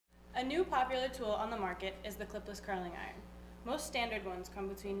A new popular tool on the market is the clipless curling iron. Most standard ones come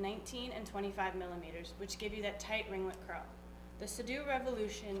between 19 and 25 millimeters, which give you that tight ringlet curl. The Sedu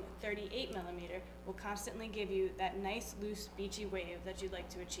Revolution 38 millimeter will constantly give you that nice, loose, beachy wave that you'd like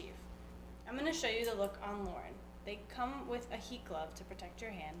to achieve. I'm going to show you the look on Lauren. They come with a heat glove to protect your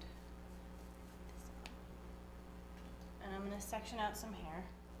hand. And I'm going to section out some hair.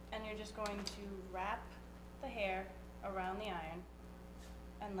 And you're just going to wrap the hair around the iron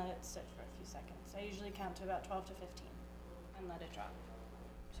and let it sit for a few seconds. I usually count to about 12 to 15 and let it drop.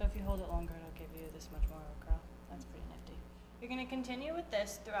 So if you hold it longer, it'll give you this much more of a curl. That's pretty nifty. You're going to continue with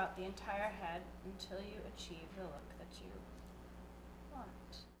this throughout the entire head until you achieve the look that you